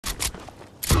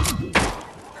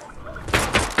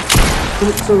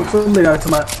So later to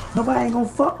my nobody ain't gonna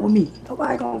fuck with me.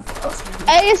 Nobody gonna fuck with me.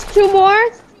 Hey, it's two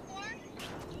more.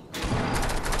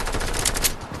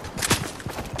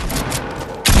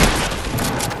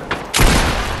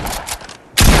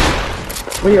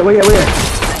 Where ya?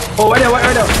 Oh,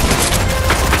 right there.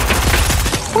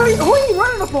 Who are you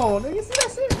running up on? You see that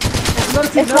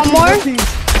shit? It's one more.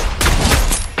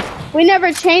 We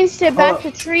never changed it back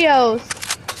to trios.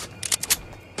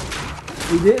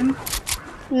 We didn't?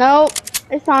 Nope.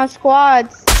 It's on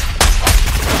squads.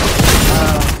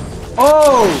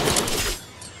 Oh!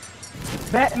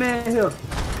 Batman here.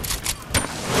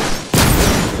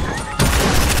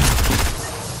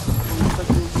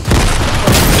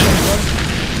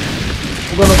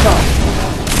 We're gonna talk.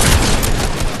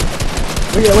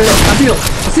 Wait up.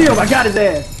 I see him. I got his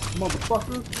ass.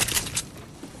 Motherfucker.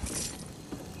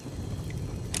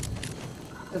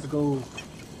 Let's go.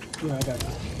 Yeah, I got it.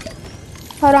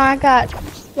 Hold on, I got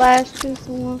splash juice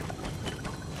and more.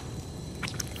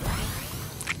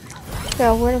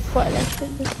 Girl, where the fuck that shit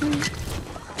just went?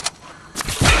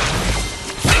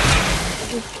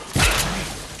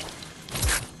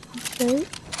 Okay.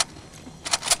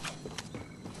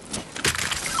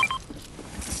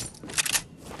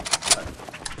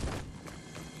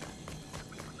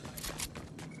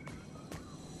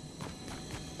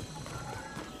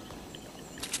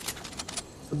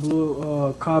 The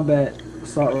blue combat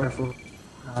assault rifle.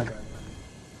 I got it.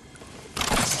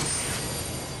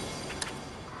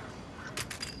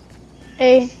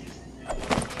 Hey,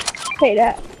 take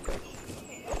that.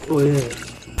 Oh yeah.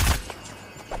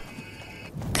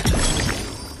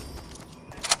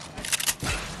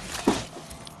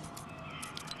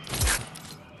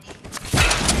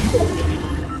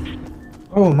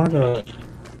 Oh my god.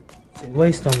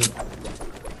 Waste on me.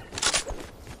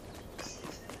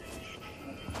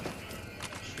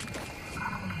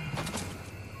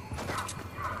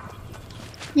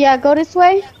 Yeah, go this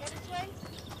way.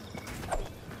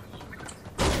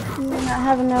 You may not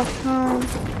have enough time.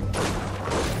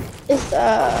 It's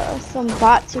some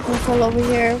bots you can pull over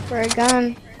here for a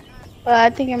gun, but I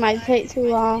think it might take too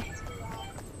long.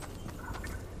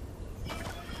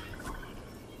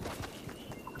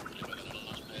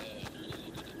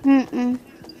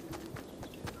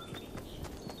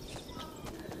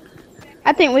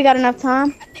 I think we got enough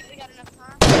time.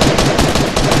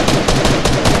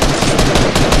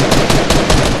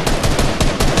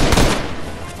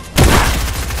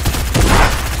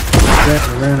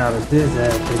 Ran out of this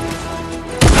ass.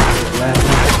 Last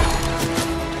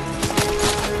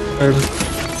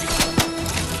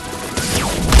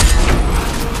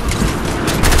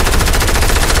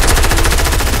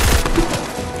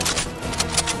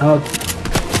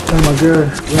oh my girl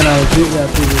ran out of this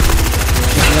after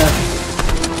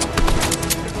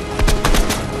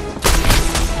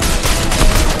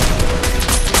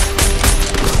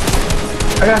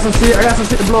I got some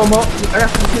shit to blow them up. I got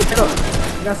some shit to pick up.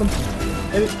 I got some.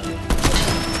 Oh.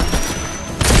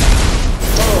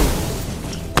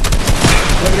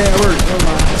 Maybe that works. Never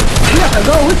mind. We gotta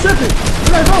go. We're tripping. We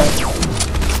gotta go.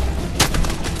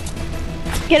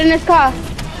 Get in this car.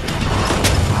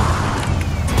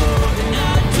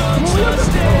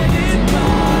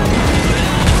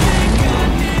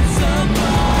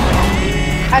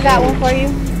 I got one for you.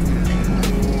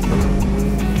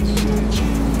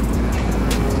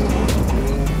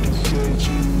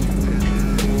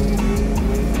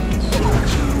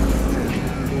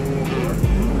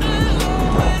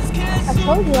 I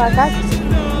told you I got you.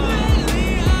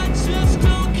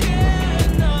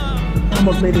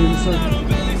 Almost made it in the circle.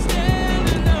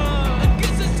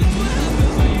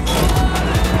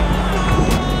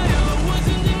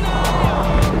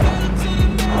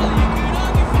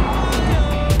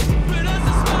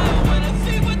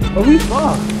 Oh, we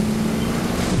far.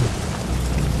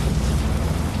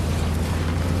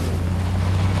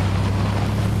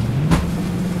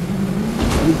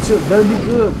 You should better be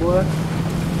good, boy.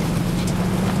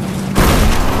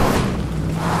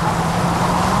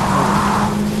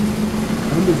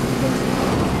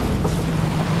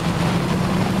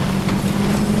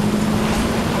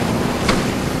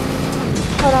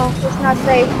 Hold on, it's not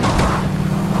safe.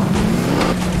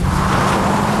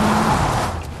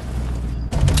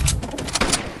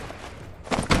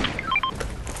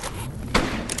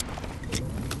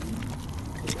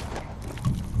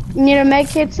 You need a med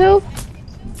kit too?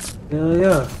 Hell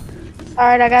yeah.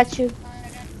 Alright, I got you.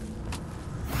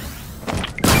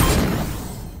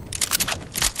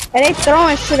 Hey, they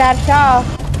throwing shit at y'all.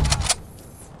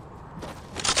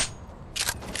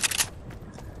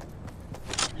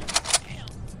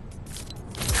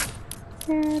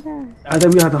 I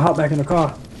think we have to hop back in the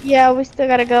car. Yeah, we still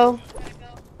gotta go.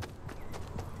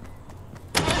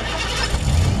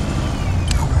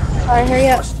 Alright, hurry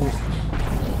up. Watch this.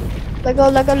 Let go,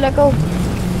 let go, let go.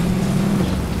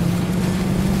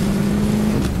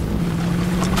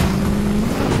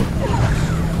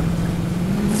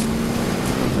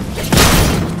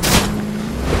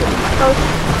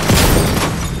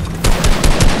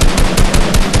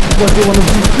 Must be one of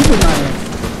these people now.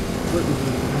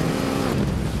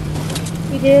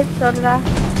 He did, so did I.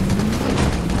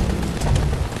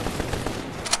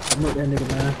 I'm with that nigga,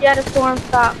 man. Yeah, the storm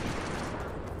stopped.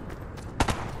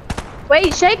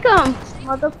 Wait, shake him!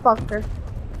 Motherfucker. You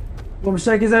want me to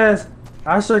shake his ass?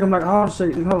 I shake him like how to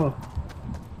shake. Hold on.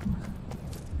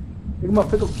 Pick him up,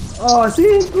 pick him. Oh,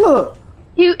 see? Look.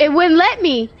 It wouldn't let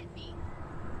me.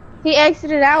 He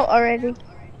exited out already.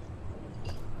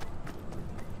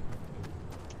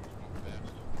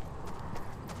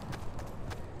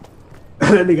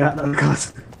 That nigga out of the car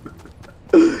too.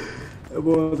 That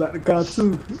boy was out the car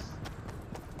too.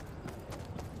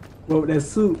 What with that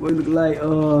suit? What look like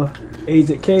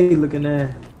Agent K looking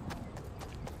at.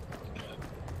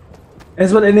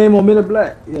 That's what they name on Men in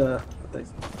Black. Yeah, I think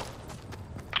so.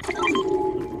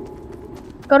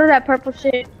 Go to that purple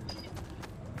shit.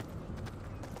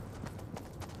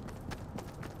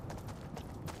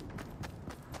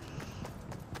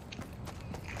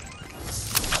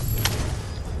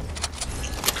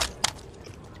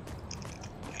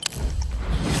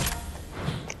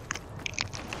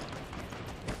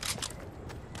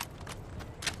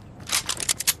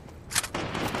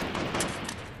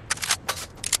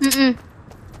 Mm-mm.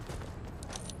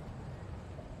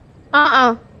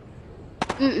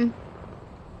 Mm-mm.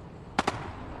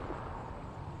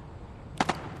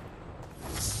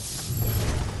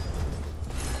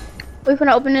 We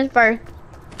finna open this first.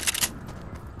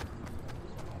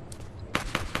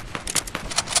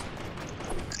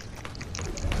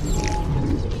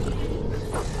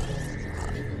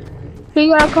 You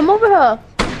gotta come over here.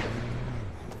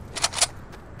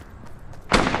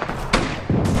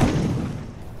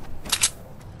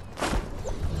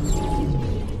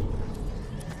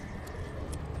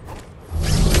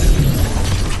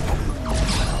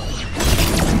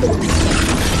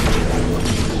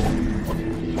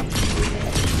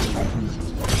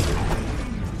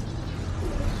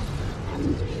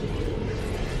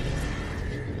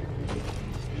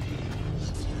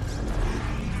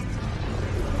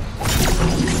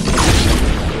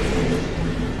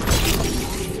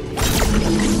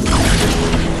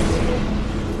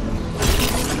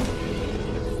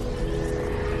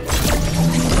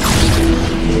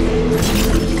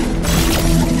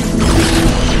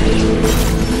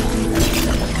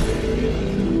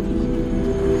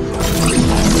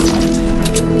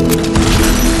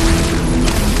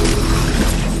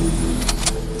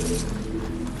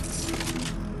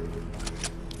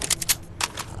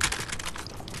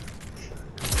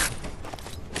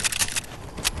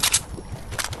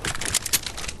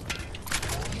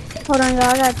 Hold on, y'all.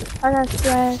 I got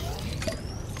splash.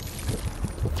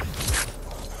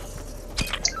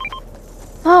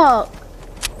 Fuck.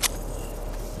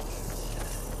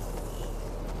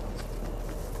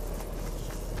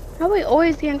 How we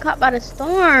always getting caught by the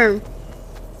storm?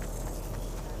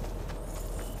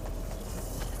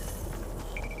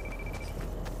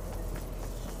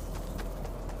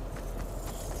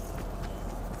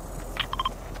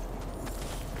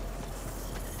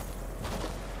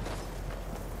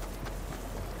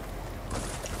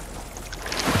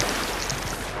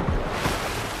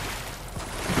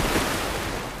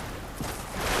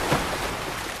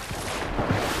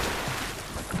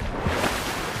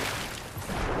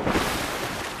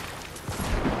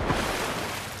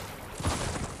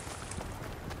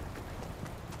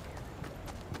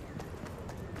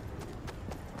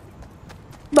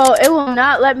 Bro, it will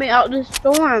not let me out the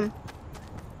storm.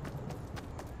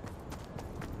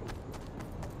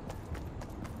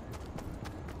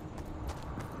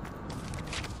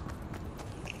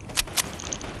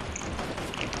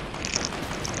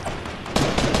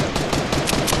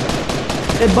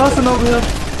 They busting over here.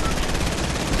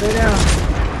 Stay down.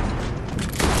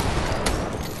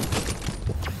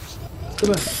 Come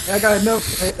on. I got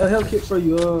a health kit for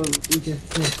you. Weekend.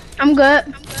 I'm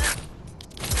good.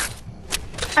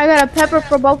 I got a pepper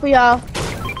for both of y'all.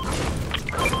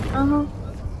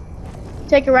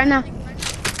 Take it right now.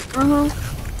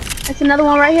 That's another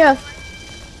one right here.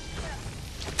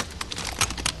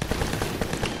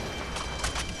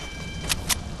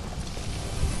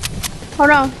 Hold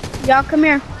on. Y'all come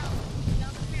here.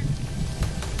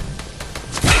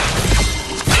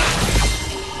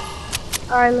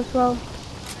 Alright, let's roll.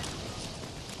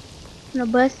 I'm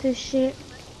gonna bust this shit.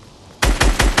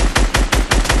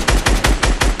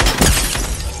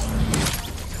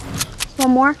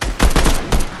 One more.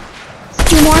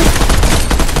 Two more.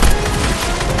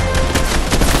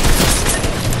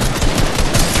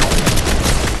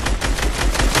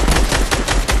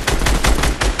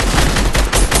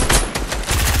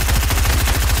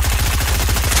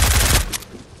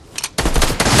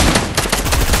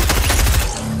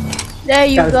 There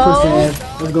you Gotta go. push the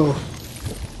ass. Let's go.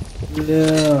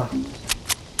 Yeah.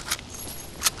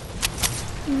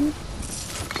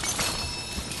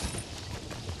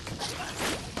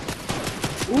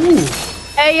 Ooh.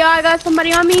 Hey, y'all, I got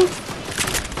somebody on me.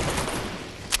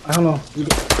 I don't know.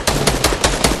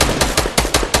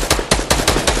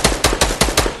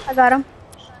 I got him.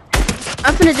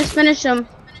 I'm finna just finish him.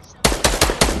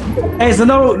 Hey, so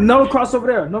no cross over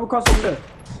there. No cross over there.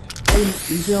 Hey, you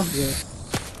see him? Yeah.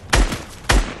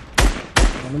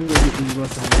 Let me go get these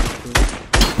Russian.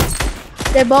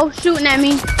 They're both shooting at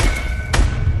me.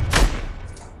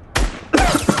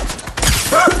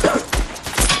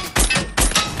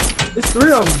 It's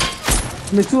 3 of them.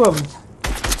 I mean, 2 of them.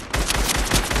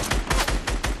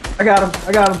 I got him.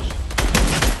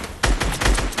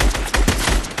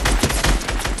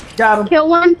 Got him. Kill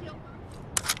one.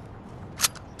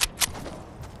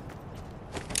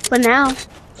 For now.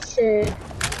 Shit.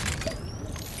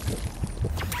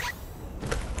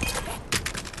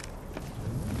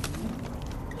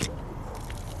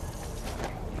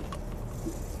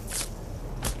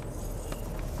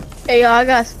 Hey, y'all, I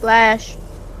got splash.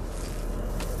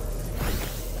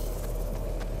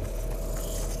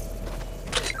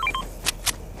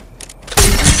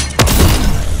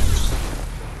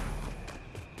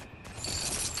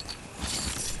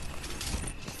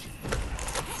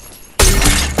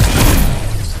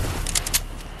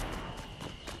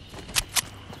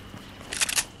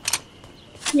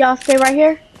 Y'all stay right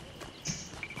here.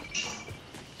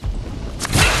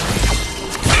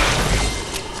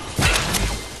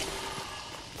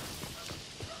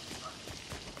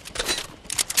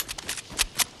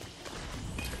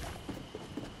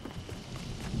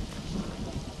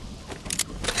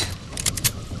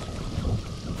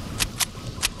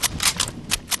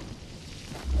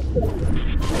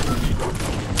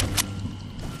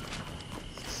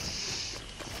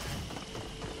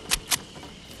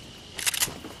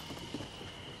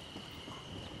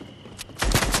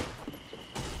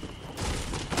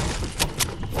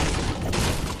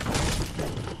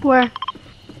 Where?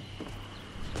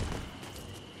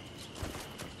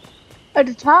 At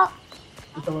the top?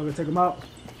 You thought we were gonna take him out?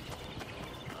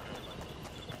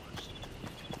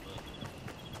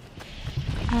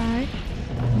 Alright.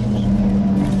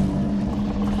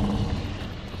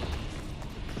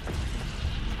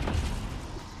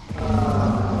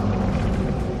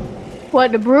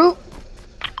 What, the brute?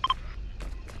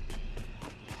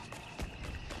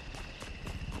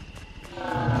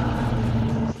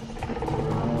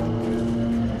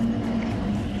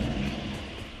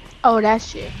 Oh, that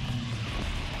shit.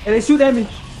 And they shoot at me.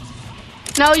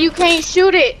 No, you can't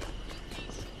shoot it.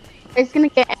 It's gonna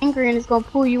get angry and it's gonna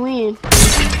pull you in.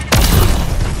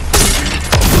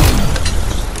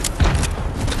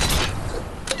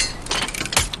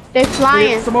 They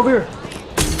flying. Yeah, some over here.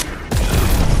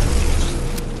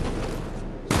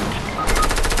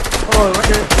 Oh, right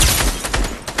there.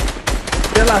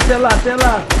 Stay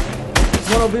alive.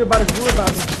 One over here by this wood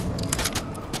about me.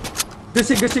 Good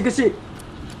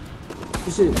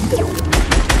shit.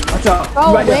 Watch out. Bro,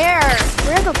 You right there. where?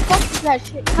 Where the fuck is that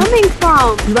shit coming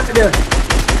from? You right there.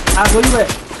 Where you at?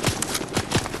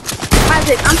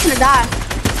 Isaac, I'm gonna die.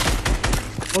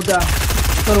 Don't die.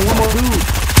 So one more dude.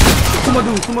 Two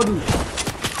more dudes.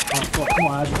 Oh, fuck. Come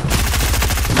on, Isaac.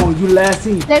 Come on, you last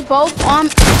team. They both on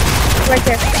right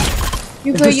there.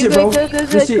 You good,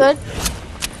 Good.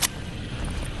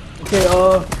 Okay, you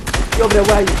over there,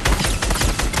 where are you?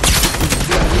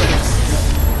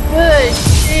 Good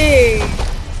shit.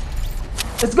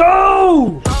 Let's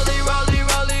go! Rollie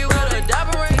with a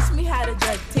double ring. Teach me how to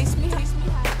judge. Teach me how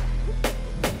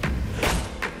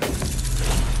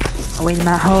I waited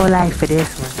my whole life for this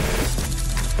one.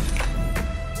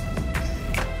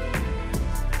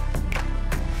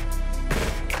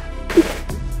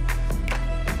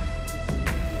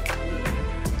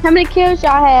 How many kills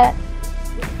y'all had?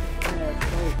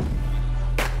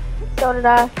 So did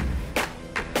I.